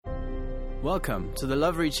Welcome to the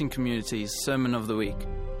Love Reaching Community's Sermon of the Week.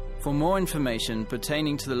 For more information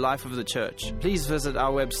pertaining to the life of the church, please visit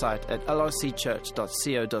our website at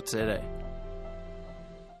lrcchurch.co.za.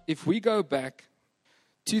 If we go back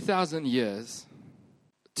 2,000 years,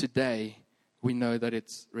 today we know that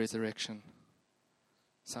it's Resurrection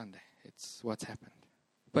Sunday. It's what's happened.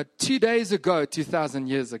 But 2 days ago, 2,000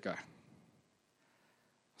 years ago,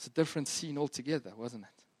 it's a different scene altogether, wasn't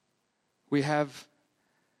it? We have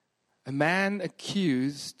a man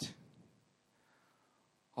accused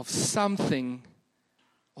of something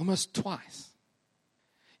almost twice.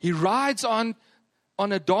 He rides on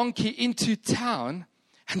a donkey into town,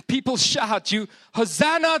 and people shout, "You,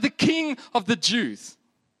 Hosanna, the King of the Jews."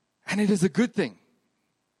 And it is a good thing.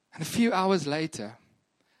 And a few hours later,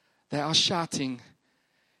 they are shouting,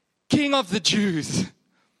 "King of the Jews,"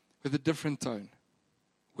 with a different tone,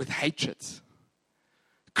 with hatred.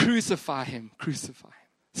 "Crucify him, crucify him."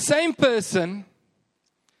 Same person,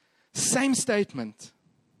 same statement,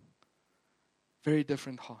 very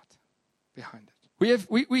different heart behind it.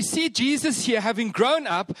 We see Jesus here having grown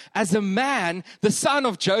up as a man, the son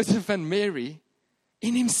of Joseph and Mary,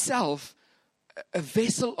 in himself a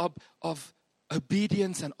vessel of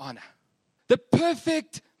obedience and honor. The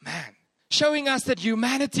perfect man, showing us that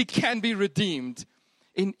humanity can be redeemed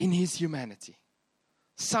in his humanity.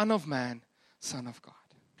 Son of man, Son of God.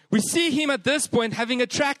 We see him at this point having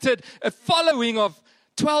attracted a following of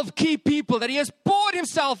 12 key people that he has poured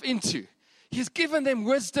himself into. He has given them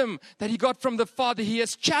wisdom that he got from the Father. He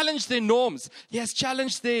has challenged their norms. He has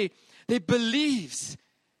challenged their beliefs.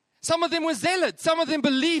 Some of them were zealots. Some of them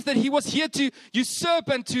believed that he was here to usurp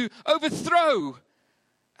and to overthrow.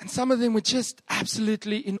 And some of them were just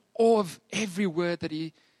absolutely in awe of every word that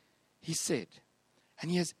he said.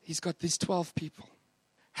 And he's got these 12 people.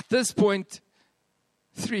 At this point,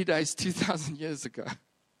 3 days, 2,000 years ago,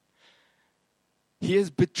 he is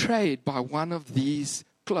betrayed by one of these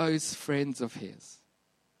close friends of his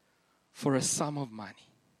for a sum of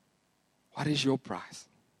money. What is your price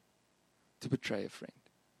to betray a friend?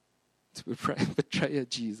 To betray a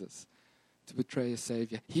Jesus? To betray a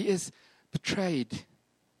Savior? He is betrayed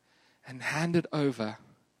and handed over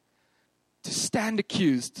to stand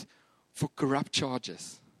accused for corrupt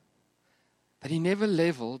charges that he never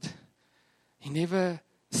leveled. He never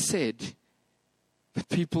said, but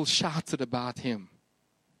people shouted about him.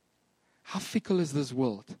 How fickle is this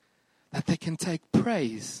world that they can take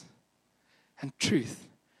praise and truth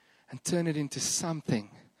and turn it into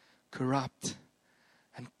something corrupt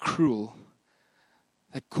and cruel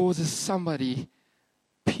that causes somebody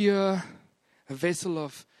pure, a vessel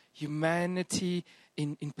of humanity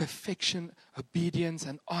in perfection, obedience,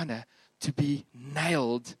 and honor to be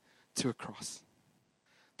nailed to a cross.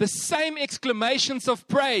 The same exclamations of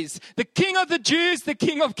praise, the King of the Jews, the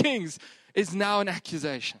King of Kings, is now an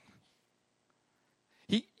accusation.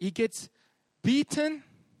 He gets beaten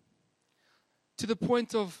to the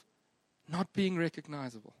point of not being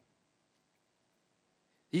recognizable.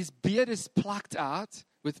 His beard is plucked out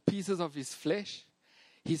with pieces of his flesh.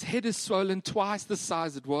 His head is swollen twice the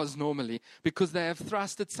size it was normally because they have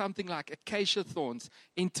thrusted something like acacia thorns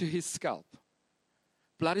into his scalp.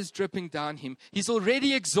 Blood is dripping down him. He's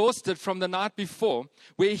already exhausted from the night before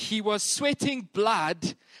where he was sweating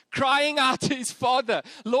blood, crying out to his Father,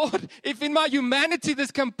 "Lord, if in my humanity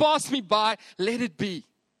this can pass me by, let it be."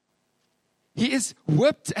 He is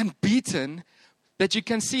whipped and beaten that you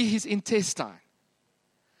can see his intestine.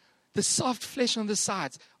 The soft flesh on the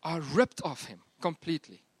sides are ripped off him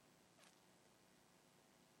completely.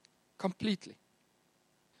 Completely.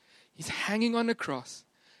 He's hanging on a cross.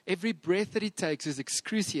 Every breath that he takes is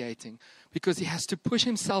excruciating because he has to push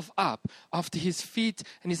himself up after his feet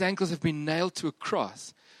and his ankles have been nailed to a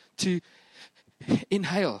cross to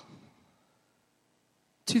inhale.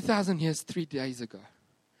 2,000 years, 3 days ago,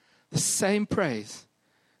 the same praise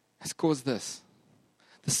has caused this.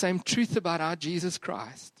 The same truth about our Jesus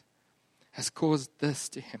Christ has caused this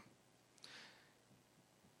to him.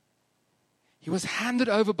 He was handed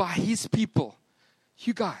over by his people.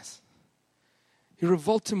 You guys, you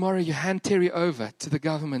revolt tomorrow, you hand Terry over to the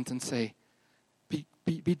government and say,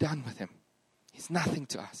 be done with him. He's nothing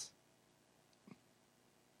to us.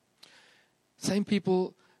 Same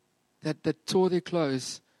people that tore their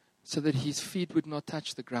clothes so that his feet would not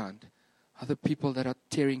touch the ground are the people that are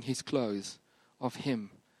tearing his clothes of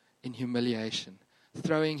him in humiliation,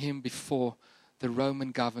 throwing him before the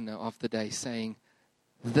Roman governor of the day, saying,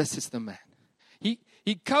 "This is the man."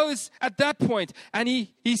 He goes at that point and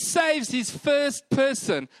he saves his first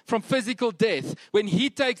person from physical death when he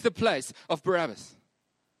takes the place of Barabbas.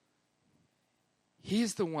 He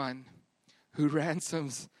is the one who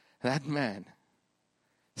ransoms that man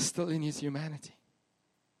still in his humanity.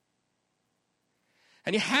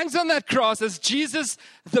 And he hangs on that cross as Jesus,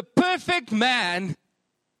 the perfect man.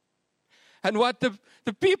 And what the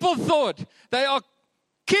people thought they are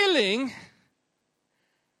killing,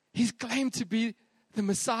 he's claimed to be the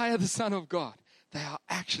Messiah, the Son of God. They are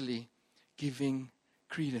actually giving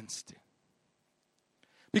credence to.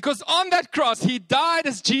 Because on that cross, he died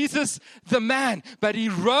as Jesus, the man, but he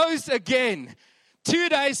rose again. 2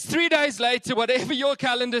 days, 3 days later, whatever your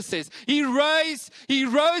calendar says, he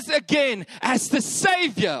rose again as the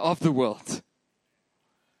Savior of the world.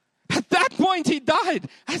 At that point, he died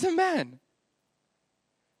as a man.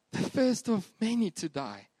 The first of many to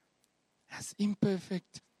die as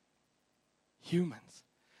imperfect humans.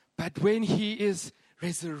 But when he is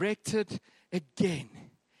resurrected again,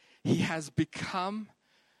 he has become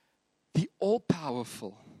the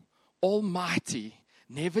all-powerful, almighty,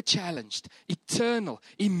 never challenged, eternal,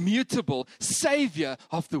 immutable Savior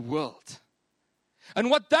of the world. And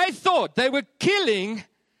what they thought they were killing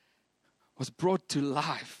was brought to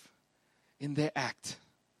life in their act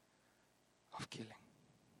of killing.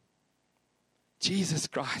 Jesus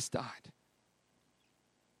Christ died.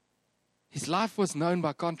 His life was known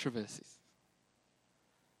by controversies.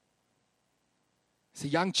 As a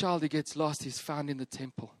young child who gets lost, he's found in the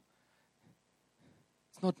temple.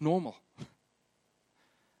 It's not normal.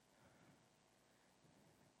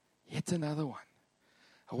 Yet another one.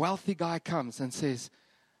 A wealthy guy comes and says,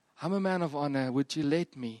 I'm a man of honor. Would you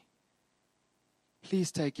let me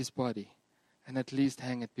please take his body and at least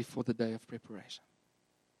hang it before the day of preparation?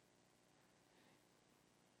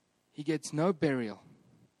 He gets no burial,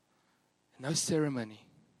 no ceremony,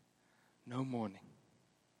 no mourning.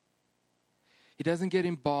 He doesn't get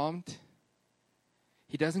embalmed.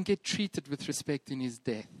 He doesn't get treated with respect in his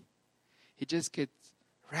death. He just gets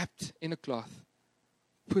wrapped in a cloth,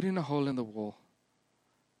 put in a hole in the wall,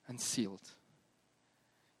 and sealed.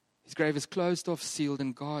 His grave is closed off, sealed,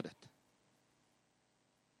 and guarded.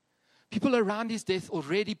 People around his death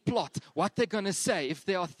already plot what they're going to say if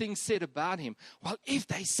there are things said about him. Well, if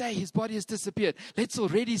they say his body has disappeared, let's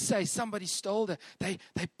already say somebody stole it. They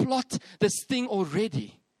plot this thing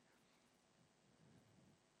already.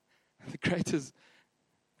 The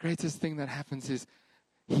greatest thing that happens is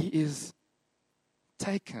he is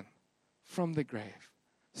taken from the grave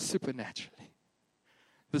supernaturally.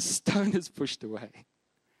 The stone is pushed away.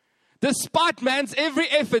 Despite man's every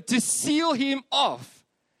effort to seal him off,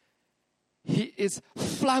 he is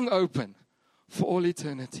flung open for all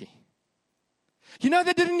eternity. You know,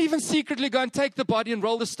 they didn't even secretly go and take the body and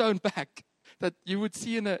roll the stone back that you would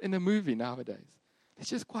see in a movie nowadays. Let's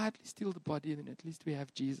just quietly steal the body and then at least we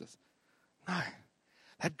have Jesus. No,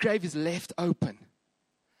 that grave is left open.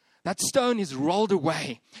 That stone is rolled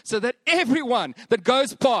away so that everyone that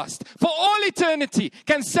goes past for all eternity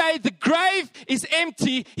can say the grave is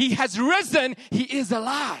empty, he has risen, he is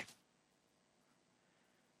alive.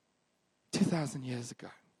 2,000 years ago,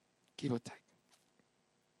 give or take.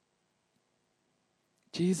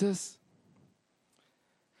 Jesus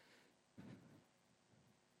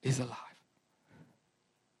is alive.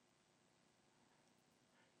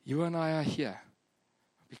 You and I are here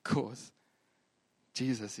because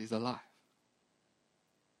Jesus is alive.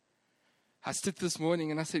 I stood this morning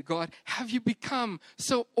and I said, God, have you become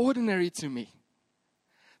so ordinary to me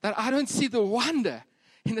that I don't see the wonder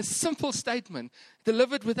in a simple statement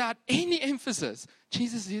delivered without any emphasis?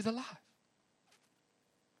 Jesus is alive.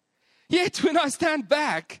 Yet when I stand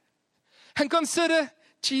back and consider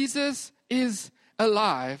Jesus is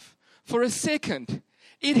alive for a second,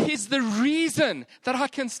 it is the reason that I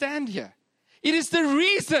can stand here. It is the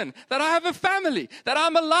reason that I have a family, that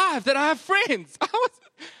I'm alive, that I have friends.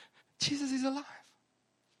 Jesus is alive.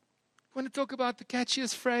 I want to talk about the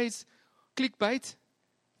catchiest phrase, clickbait.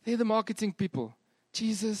 They're the marketing people.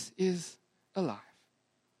 Jesus is alive.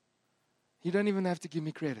 You don't even have to give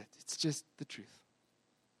me credit. It's just the truth.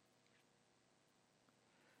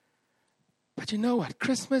 But you know what?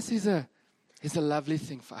 Christmas is a lovely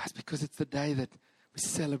thing for us because it's the day that we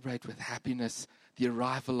celebrate with happiness the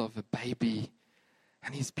arrival of a baby.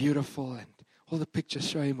 And he's beautiful and all the pictures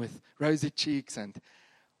show him with rosy cheeks. And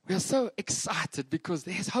we are so excited because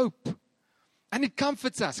there's hope. And it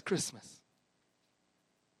comforts us, Christmas.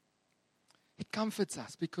 It comforts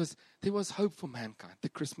us because there was hope for mankind. The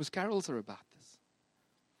Christmas carols are about this.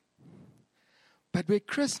 But where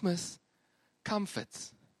Christmas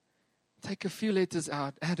comforts, take a few letters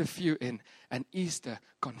out, add a few in, and Easter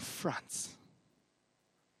confronts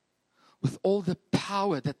with all the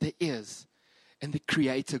power that there is in the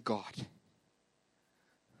Creator God.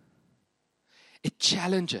 It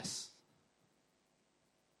challenges.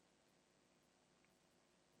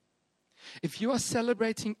 If you are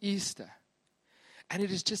celebrating Easter and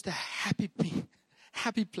it is just a happy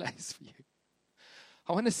place for you,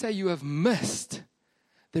 I want to say you have missed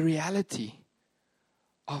the reality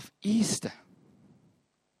of Easter.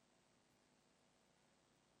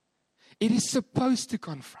 It is supposed to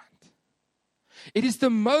confront. It is the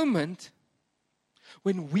moment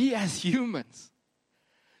when we as humans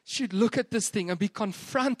should look at this thing and be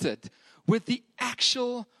confronted with the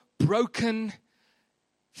actual broken,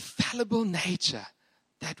 fallible nature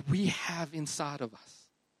that we have inside of us.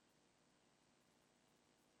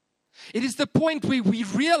 It is the point where we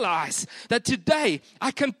realize that today I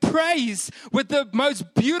can praise with the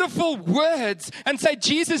most beautiful words and say,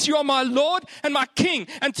 Jesus, you are my Lord and my King.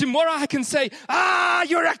 And tomorrow I can say,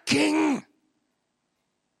 you're a king.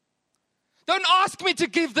 Don't ask me to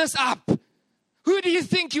give this up. Who do you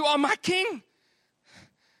think you are, my king?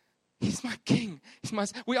 He's my king.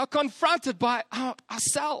 We are confronted by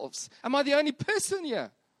ourselves. Am I the only person here?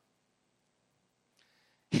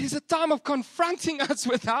 It is a time of confronting us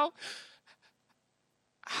with how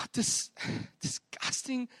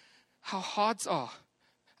disgusting our hearts are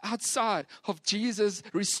outside of Jesus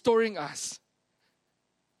restoring us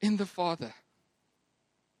in the Father.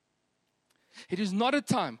 It is not a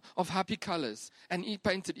time of happy colors and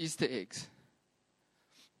painted Easter eggs.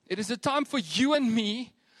 It is a time for you and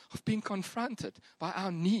me of being confronted by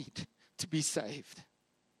our need to be saved.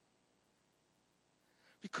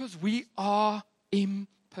 Because we are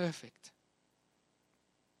imperfect.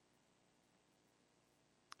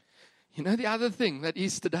 You know the other thing that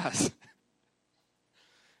Easter does?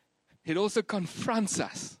 It also confronts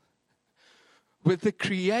us with the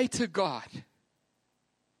Creator God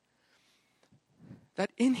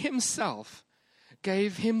that in Himself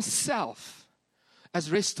gave Himself as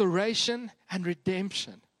restoration and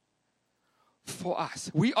redemption for us.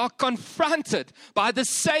 We are confronted by the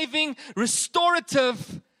saving,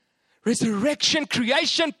 restorative, resurrection,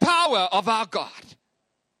 creation power of our God.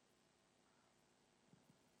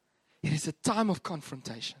 It is a time of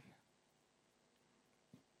confrontation.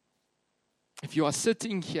 If you are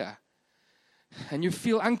sitting here and you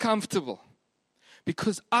feel uncomfortable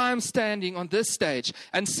because I'm standing on this stage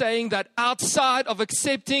and saying that outside of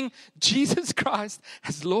accepting Jesus Christ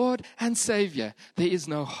as Lord and Savior, there is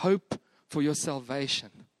no hope for your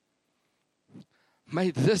salvation.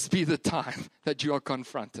 May this be the time that you are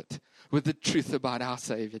confronted with the truth about our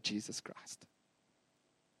Savior, Jesus Christ.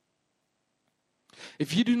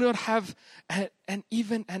 If you do not have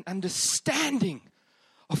even an understanding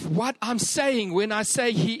of what I'm saying when I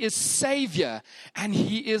say He is Savior and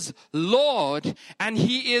He is Lord and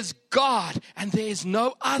He is God and there is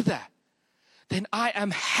no other, then I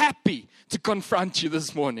am happy to confront you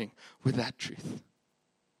this morning with that truth.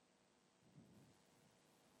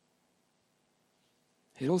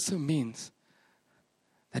 It also means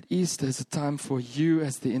that Easter is a time for you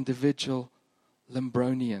as the individual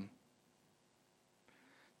Limbronian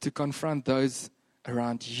to confront those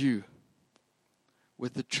around you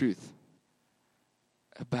with the truth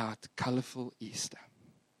about colorful Easter.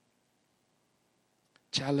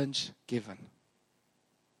 Challenge given.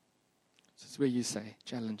 This is where you say,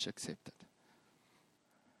 challenge accepted.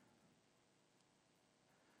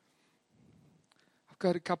 I've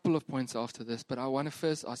got a couple of points after this, but I want to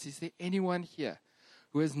first ask, is there anyone here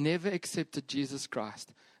who has never accepted Jesus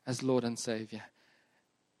Christ as Lord and Savior?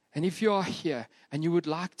 And if you are here and you would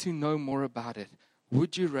like to know more about it,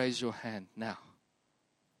 would you raise your hand now?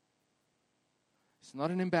 It's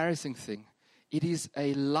not an embarrassing thing. It is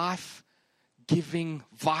a life-giving,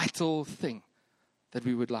 vital thing that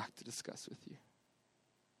we would like to discuss with you.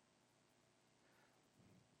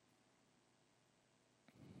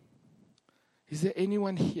 Is there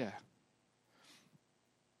anyone here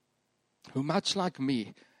who, much like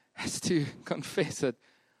me, has to confess that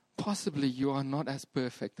possibly you are not as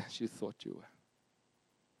perfect as you thought you were?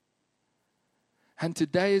 And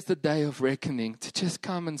today is the day of reckoning, to just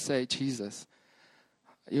come and say, Jesus,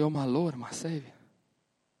 you're my Lord, my Savior.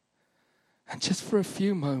 And just for a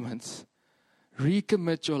few moments,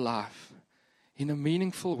 recommit your life in a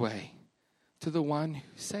meaningful way to the one who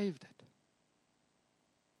saved it.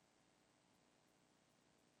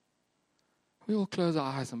 We all close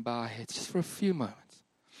our eyes and bow our heads just for a few moments.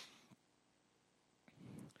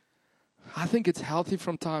 I think it's healthy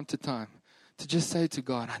from time to time to just say to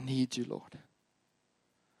God, I need you, Lord.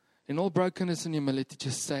 In all brokenness and humility,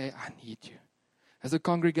 just say, I need you. As a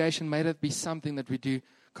congregation, may that be something that we do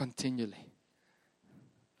continually.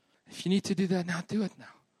 If you need to do that now, do it now.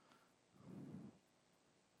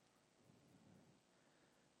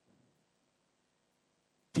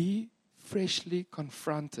 Be freshly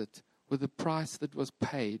confronted with the price that was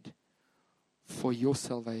paid for your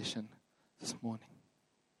salvation this morning.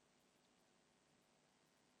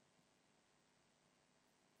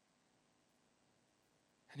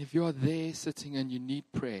 And if you are there sitting and you need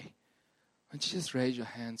prayer, why don't you just raise your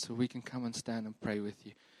hand so we can come and stand and pray with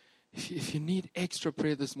you. If you need extra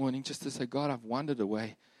prayer this morning, just to say, God, I've wandered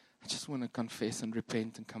away. I just want to confess and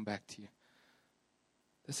repent and come back to you.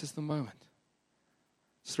 This is the moment.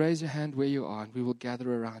 Just raise your hand where you are and we will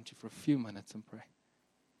gather around you for a few minutes and pray.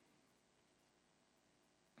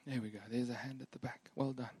 There we go. There's a hand at the back.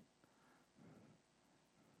 Well done.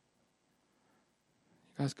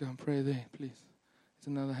 You guys go and pray there, please. There's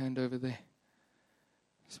another hand over there.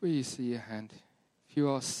 That's where you see your hand. If you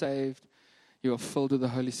are saved, you are filled with the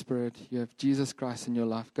Holy Spirit, you have Jesus Christ in your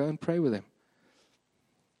life, go and pray with Him.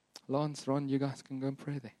 Lance, Ron, you guys can go and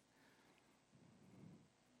pray there.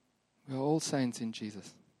 We are all saints in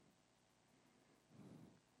Jesus.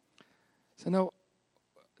 So now,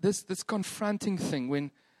 this confronting thing,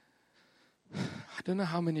 when, I don't know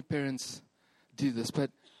how many parents do this, but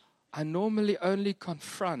I normally only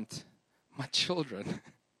confront my children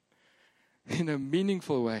in a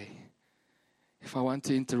meaningful way if I want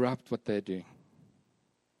to interrupt what they're doing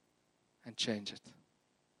and change it.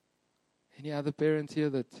 Any other parents here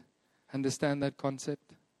that understand that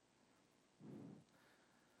concept?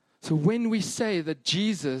 So when we say that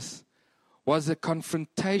Jesus was a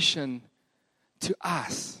confrontation to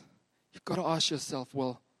us, you've got to ask yourself,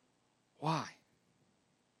 well, why?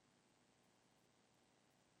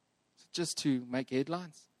 Is it just to make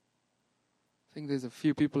headlines? I think there's a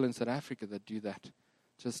few people in South Africa that do that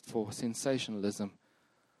just for sensationalism.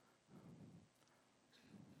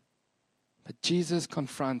 But Jesus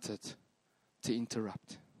confronted to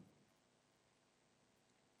interrupt.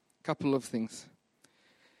 A couple of things.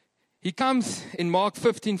 He comes in Mark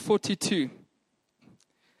 15:42.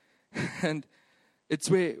 And it's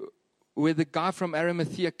where the guy from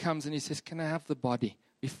Arimathea comes and he says, can I have the body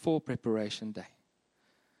before preparation day?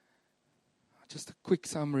 Just a quick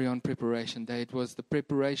summary on preparation day. It was the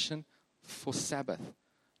preparation for Sabbath,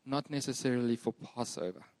 not necessarily for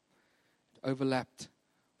Passover. It overlapped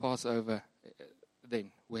Passover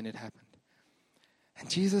then when it happened. And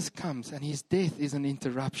Jesus comes and His death is an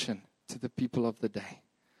interruption to the people of the day.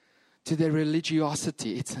 To their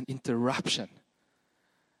religiosity, it's an interruption.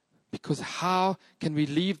 Because how can we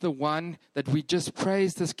leave the one that we just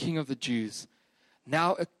praised as King of the Jews,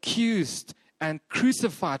 now accused and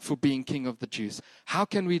crucified for being King of the Jews? How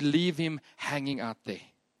can we leave Him hanging out there?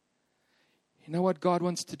 You know what God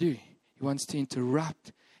wants to do? He wants to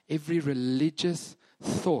interrupt every religious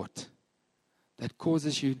thought that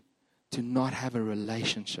causes you to not have a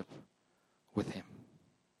relationship with Him.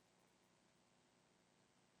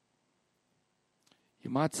 You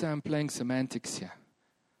might say I'm playing semantics here.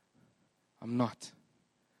 I'm not.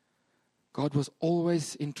 God was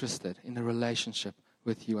always interested in a relationship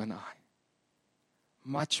with you and I.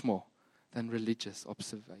 Much more than religious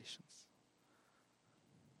observations.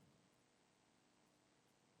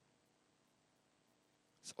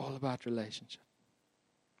 It's all about relationship.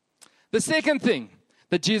 The second thing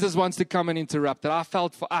that Jesus wants to come and interrupt, that I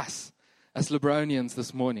felt for us as Libronians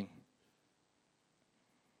this morning,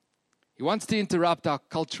 He wants to interrupt our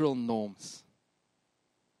cultural norms.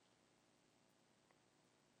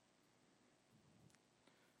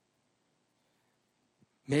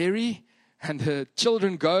 Mary and her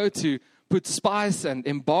children go to put spice and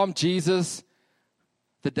embalm Jesus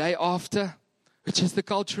the day after, which is the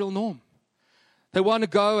cultural norm. They want to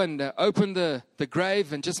go and open the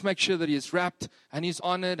grave and just make sure that He is wrapped and He's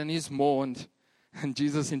honored and He's mourned. And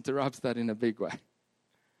Jesus interrupts that in a big way.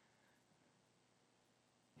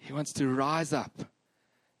 He wants to rise up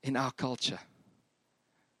in our culture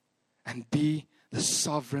and be the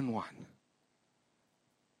sovereign one.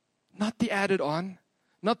 Not the added on,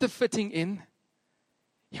 not the fitting in.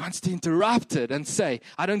 He wants to interrupt it and say,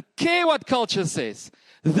 I don't care what culture says.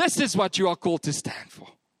 This is what you are called to stand for.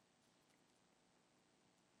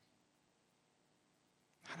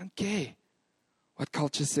 I don't care what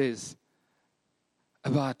culture says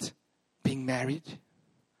about being married.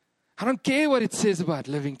 I don't care what it says about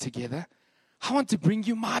living together. I want to bring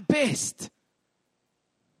you my best.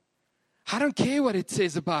 I don't care what it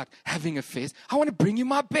says about having affairs. I want to bring you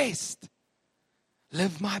my best.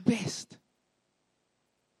 Live my best.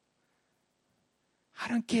 I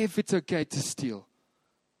don't care if it's okay to steal.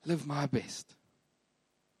 Live my best.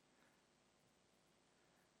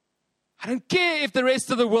 I don't care if the rest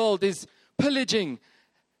of the world is pillaging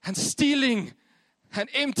and stealing and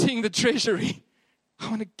emptying the treasury. I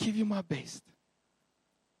want to give you my best.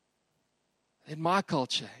 Let my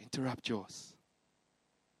culture interrupt yours.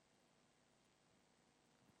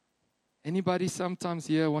 Anybody sometimes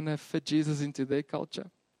here want to fit Jesus into their culture?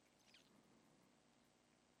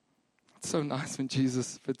 It's so nice when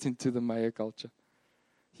Jesus fits into the Maya culture.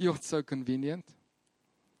 You're so convenient.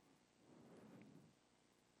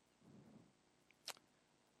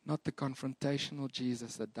 Not the confrontational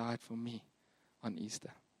Jesus that died for me on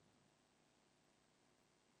Easter.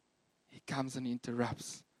 He comes and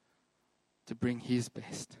interrupts to bring His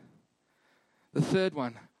best. The third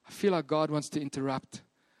one, I feel like God wants to interrupt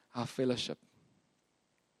our fellowship,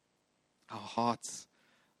 our hearts,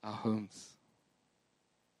 our homes.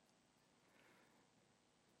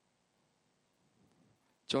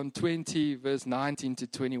 John 20, verse 19 to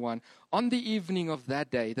 21. On the evening of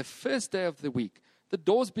that day, the first day of the week, the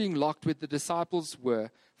doors being locked where the disciples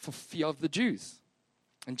were for fear of the Jews.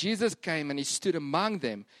 And Jesus came and He stood among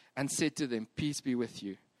them and said to them, "Peace be with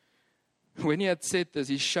you." When He had said this,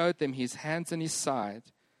 He showed them His hands and His side.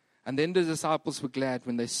 And then the disciples were glad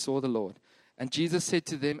when they saw the Lord. And Jesus said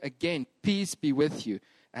to them again, "Peace be with you.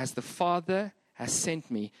 As the Father has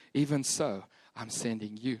sent me, even so I'm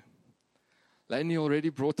sending you." Lainey already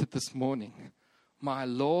brought it this morning. My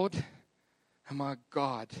Lord and my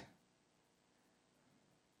God.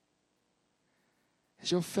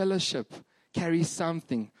 As your fellowship carries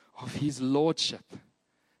something of His Lordship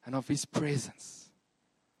and of His presence,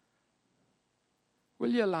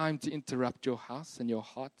 will you allow Him to interrupt your house and your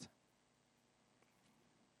heart?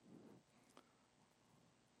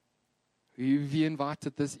 Who have you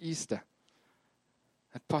invited this Easter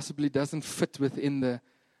that possibly doesn't fit within the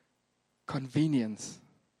convenience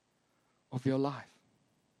of your life?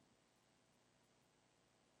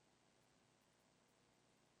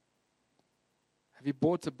 Have you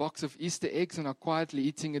bought a box of Easter eggs and are quietly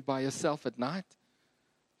eating it by yourself at night?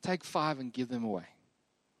 Take 5 and give them away.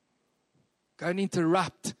 Go and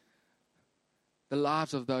interrupt the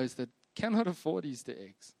lives of those that cannot afford Easter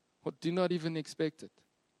eggs or do not even expect it.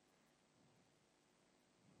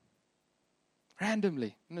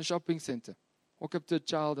 Randomly in a shopping center, walk up to a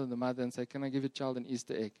child and the mother and say, "Can I give your child an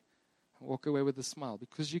Easter egg?" And walk away with a smile,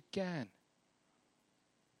 because you can.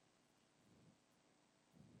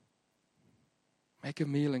 Make a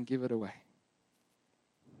meal and give it away.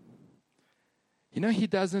 You know, He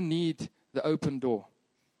doesn't need the open door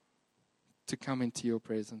to come into your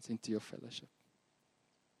presence, into your fellowship.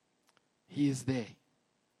 He is there.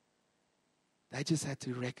 They just had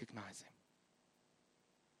to recognize Him.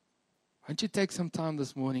 Won't you take some time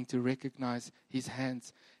this morning to recognize His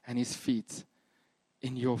hands and His feet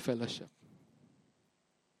in your fellowship?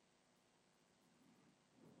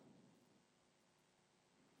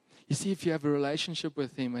 You see, if you have a relationship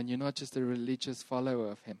with Him and you're not just a religious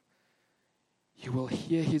follower of Him, you will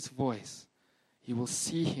hear His voice, you will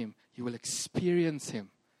see Him, you will experience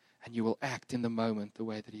Him, and you will act in the moment the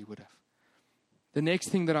way that He would have. The next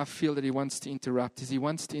thing that I feel that He wants to interrupt is He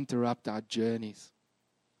wants to interrupt our journeys.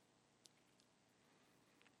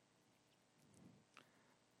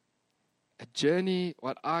 A journey,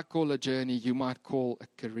 what I call a journey, you might call a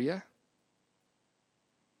career.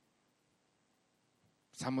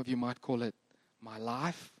 Some of you might call it my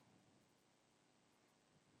life,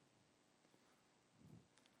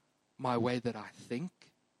 my way that I think,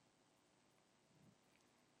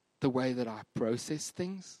 the way that I process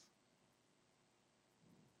things.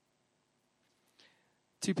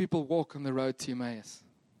 2 people walk on the road to Emmaus.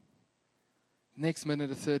 Next minute,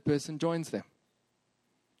 a third person joins them,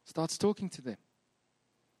 starts talking to them.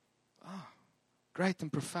 Great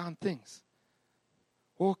and profound things.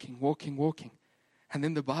 Walking. And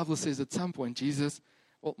then the Bible says at some point, Jesus,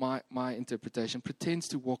 well, my interpretation, pretends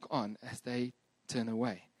to walk on as they turn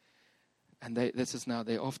away. And this is now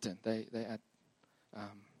they're often. They're at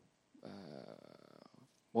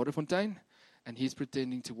Waterfontein, and He's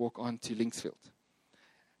pretending to walk on to Linksfield.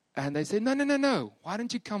 And they say, no, why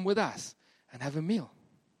don't you come with us and have a meal?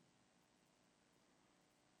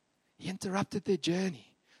 He interrupted their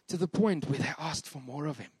journey to the point where they asked for more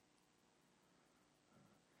of Him.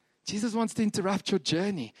 Jesus wants to interrupt your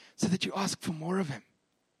journey so that you ask for more of Him.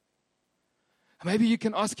 And maybe you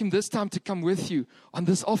can ask Him this time to come with you on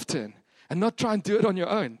this off-turn and not try and do it on your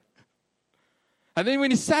own. And then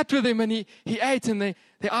when He sat with them and he ate and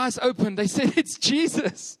their eyes opened, they said, "It's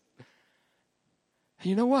Jesus." And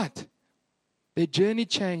you know what? Their journey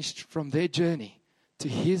changed from their journey to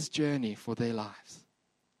His journey for their lives.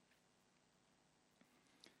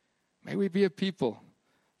 May we be a people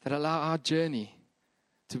that allow our journey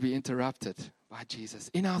to be interrupted by Jesus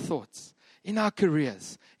in our thoughts, in our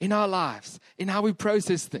careers, in our lives, in how we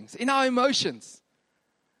process things, in our emotions.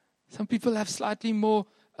 Some people have slightly more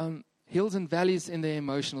hills and valleys in their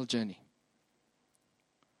emotional journey.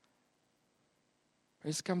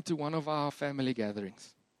 He's come to one of our family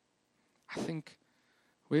gatherings. I think,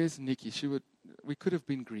 where's Nikki? We could have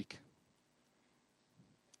been Greek.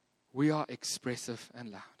 We are expressive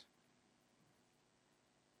and loud.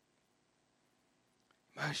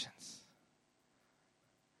 Emotions.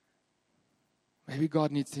 Maybe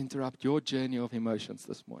God needs to interrupt your journey of emotions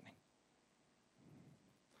this morning.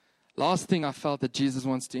 Last thing I felt that Jesus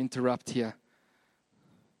wants to interrupt here.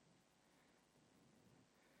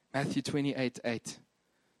 Matthew 28,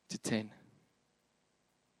 8-10.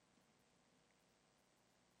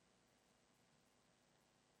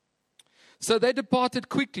 So they departed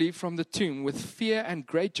quickly from the tomb with fear and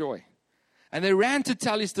great joy. And they ran to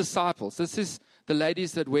tell his disciples. This is the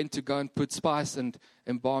ladies that went to go and put spice and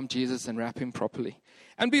embalm Jesus and wrap him properly.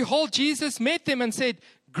 And behold, Jesus met them and said,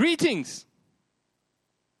 "Greetings."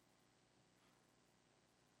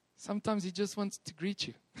 Sometimes he just wants to greet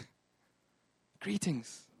you.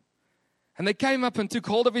 Greetings. And they came up and took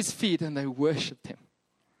hold of his feet and they worshipped him.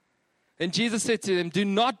 And Jesus said to them, "Do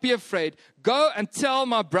not be afraid. Go and tell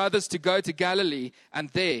my brothers to go to Galilee, and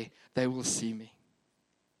there they will see me."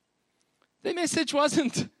 Their message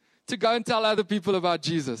wasn't to go and tell other people about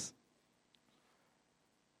Jesus.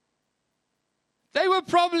 They were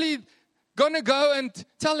probably going to go and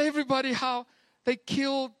tell everybody how they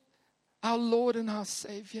killed our Lord and our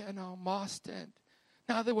Savior and our Master. And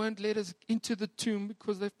now they won't let us into the tomb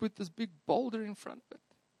because they've put this big boulder in front of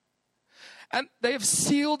it. And they have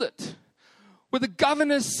sealed it with a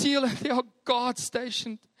governor's seal, and there are guards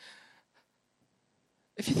stationed.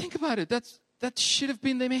 If you think about it, that should have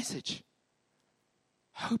been their message.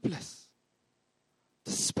 Hopeless.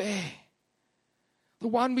 Despair. The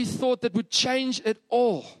one we thought that would change it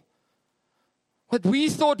all. What we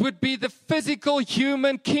thought would be the physical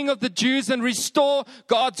human king of the Jews and restore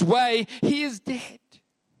God's way, he is dead.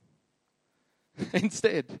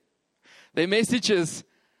 Instead, their message is,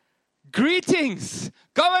 "Greetings,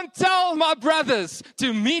 go and tell my brothers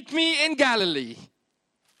to meet me in Galilee."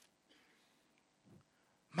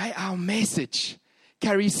 May our message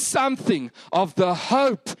carry something of the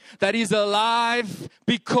hope that is alive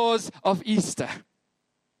because of Easter.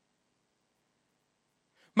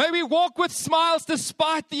 May we walk with smiles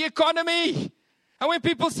despite the economy. And when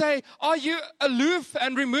people say, "Are you aloof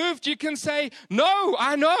and removed?" you can say, "No,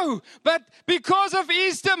 I know. But because of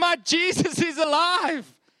Easter, my Jesus is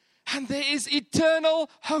alive. And there is eternal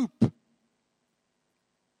hope."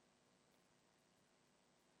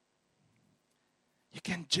 You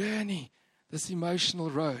can journey this emotional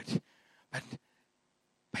road,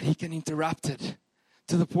 but he can interrupt it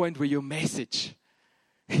to the point where your message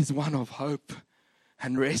is one of hope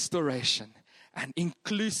and restoration and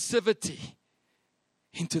inclusivity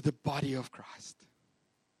into the body of Christ.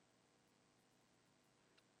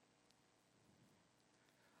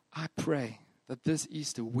 I pray that this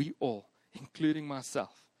Easter we all, including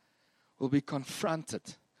myself, will be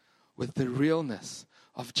confronted with the realness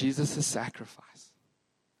of Jesus' sacrifice,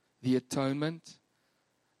 the atonement,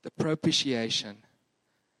 the propitiation.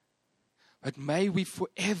 But may we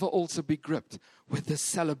forever also be gripped with the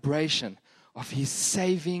celebration of his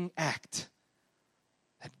saving act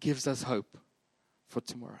that gives us hope for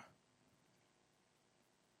tomorrow.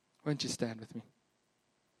 Won't you stand with me?